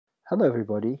Hello,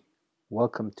 everybody.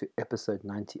 Welcome to episode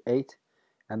 98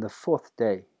 and the fourth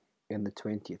day in the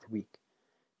 20th week.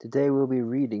 Today we'll be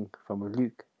reading from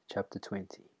Luke chapter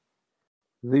 20.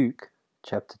 Luke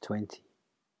chapter 20.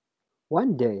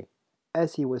 One day,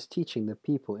 as he was teaching the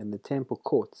people in the temple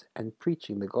courts and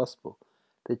preaching the gospel,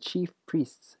 the chief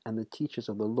priests and the teachers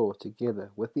of the law,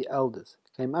 together with the elders,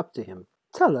 came up to him.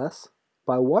 "Tell us,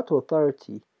 by what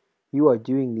authority you are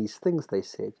doing these things," they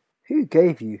said. "Who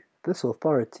gave you this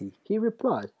authority?" He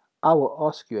replied, "I will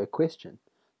ask you a question.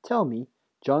 Tell me,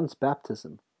 John's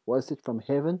baptism, was it from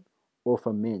heaven or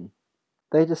from men?"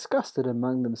 They discussed it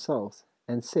among themselves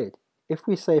and said, "If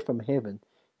we say from heaven,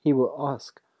 he will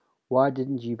ask, 'Why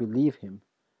didn't you believe him?'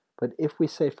 But if we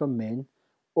say from men,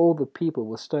 all the people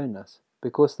will stone us,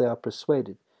 because they are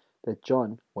persuaded that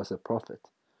John was a prophet."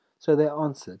 So they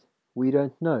answered, "We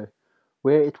don't know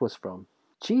where it was from."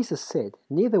 Jesus said,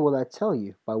 "Neither will I tell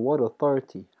you by what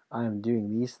authority I am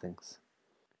doing these things."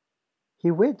 He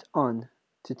went on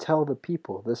to tell the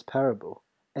people this parable.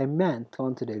 A man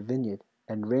planted a vineyard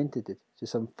and rented it to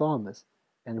some farmers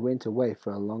and went away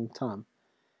for a long time.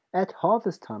 At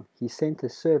harvest time he sent a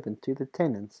servant to the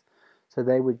tenants so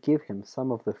they would give him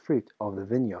some of the fruit of the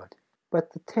vineyard.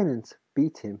 But the tenants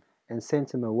beat him and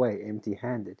sent him away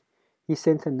empty-handed. He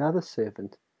sent another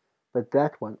servant, but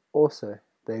that one also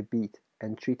they beat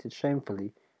and treated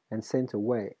shamefully and sent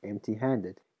away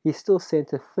empty-handed. He still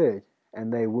sent a third,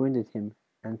 and they wounded him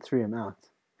and threw him out.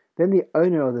 Then the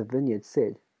owner of the vineyard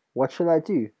said, "What shall I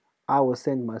do? I will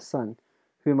send my son,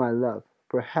 whom I love.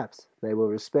 Perhaps they will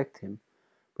respect him."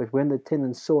 But when the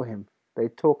tenants saw him, they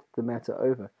talked the matter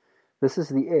over. "This is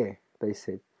the heir," they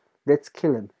said. "Let's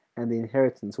kill him, and the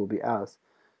inheritance will be ours."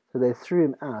 So they threw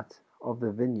him out of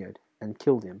the vineyard and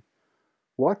killed him.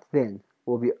 What then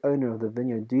will the owner of the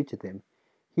vineyard do to them?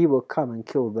 He will come and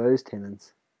kill those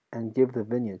tenants and give the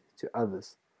vineyard to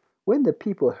others. When the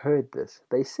people heard this,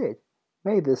 they said,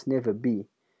 "May this never be."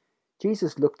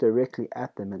 Jesus looked directly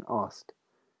at them and asked,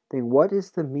 "Then what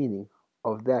is the meaning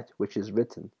of that which is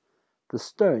written? The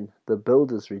stone the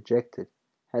builders rejected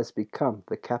has become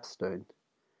the capstone.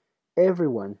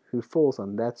 Everyone who falls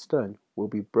on that stone will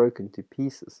be broken to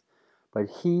pieces, but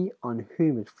he on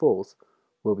whom it falls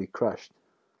will be crushed."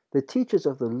 The teachers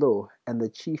of the law and the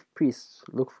chief priests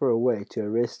looked for a way to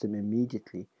arrest him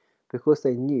immediately, because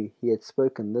they knew he had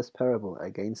spoken this parable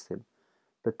against him,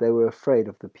 but they were afraid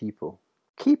of the people.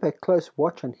 Keep a close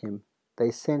watch on him. They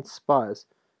sent spies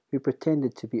who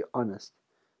pretended to be honest.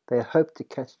 They hoped to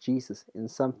catch Jesus in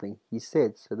something he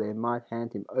said so they might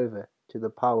hand him over to the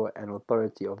power and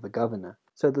authority of the governor.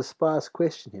 So the spies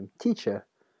questioned him, "Teacher,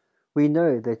 we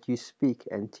know that you speak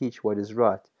and teach what is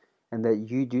right, and that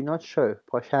you do not show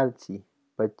partiality,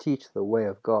 but teach the way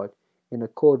of God in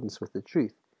accordance with the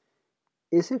truth.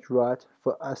 Is it right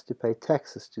for us to pay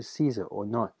taxes to Caesar or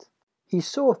not?" He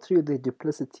saw through their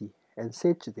duplicity and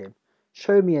said to them,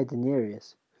 "Show me a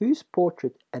denarius. Whose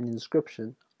portrait and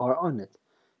inscription are on it?"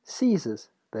 "Caesar's,"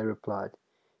 they replied.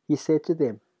 He said to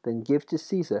them, "Then give to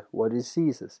Caesar what is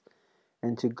Caesar's,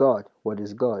 and to God what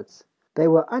is God's." They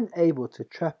were unable to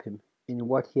trap him in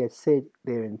what he had said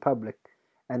there in public,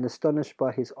 and astonished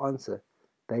by his answer,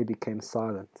 they became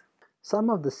silent. Some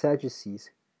of the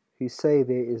Sadducees, who say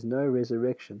there is no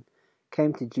resurrection,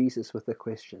 came to Jesus with a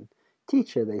question.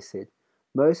 "Teacher," they said,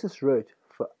 "Moses wrote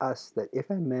for us that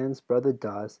if a man's brother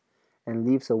dies and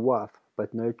leaves a wife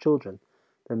but no children,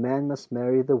 the man must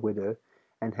marry the widow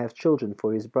and have children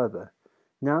for his brother.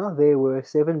 Now there were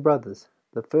 7 brothers.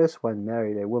 The first one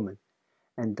married a woman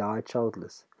and died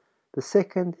childless. The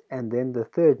second and then the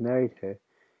third married her,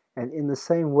 and in the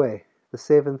same way the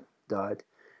 7th died,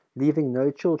 leaving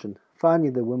no children. Finally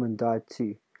the woman died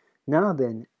too. Now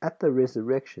then, at the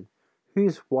resurrection,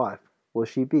 whose wife will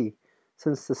she be,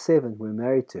 since the 7 were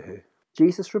married to her?"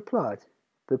 Jesus replied,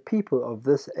 "The people of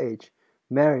this age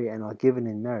marry and are given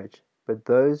in marriage, but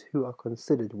those who are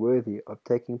considered worthy of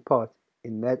taking part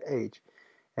in that age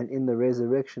and in the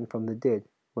resurrection from the dead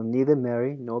will neither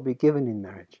marry nor be given in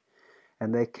marriage,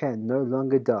 and they can no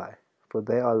longer die, for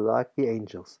they are like the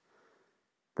angels.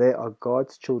 They are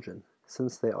God's children,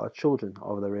 since they are children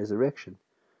of the resurrection.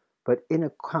 But in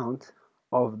account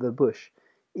of the bush,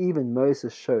 even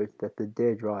Moses showed that the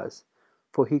dead rise,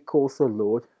 for he calls the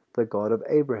Lord the God of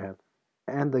Abraham,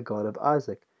 and the God of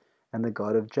Isaac, and the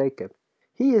God of Jacob.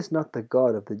 He is not the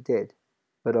God of the dead,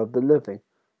 but of the living,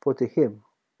 for to him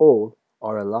all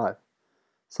are alive."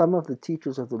 Some of the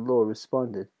teachers of the law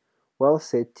responded, "Well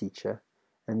said, teacher,"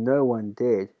 and no one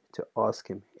dared to ask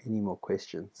him any more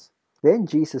questions. Then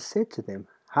Jesus said to them,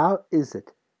 "How is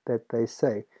it that they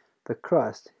say the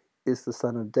Christ is the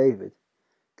son of David?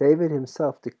 David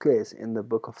himself declares in the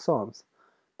book of Psalms,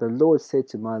 The Lord said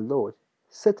to my Lord,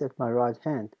 sit at my right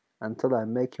hand until I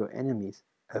make your enemies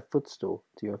a footstool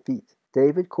to your feet.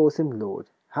 David calls him Lord.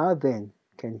 How then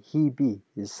can he be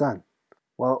his son?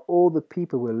 While all the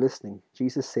people were listening,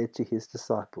 Jesus said to his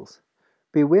disciples,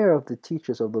 beware of the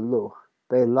teachers of the law.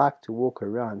 They like to walk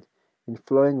around in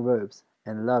flowing robes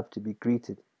and love to be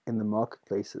greeted in the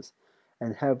marketplaces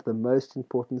and have the most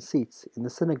important seats in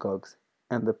the synagogues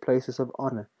and the places of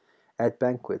honor at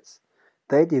banquets.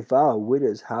 They devour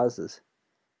widows' houses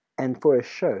and for a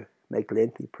show make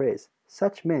lengthy prayers.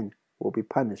 Such men will be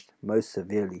punished most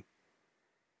severely.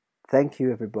 Thank you,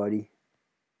 everybody.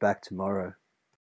 Back tomorrow.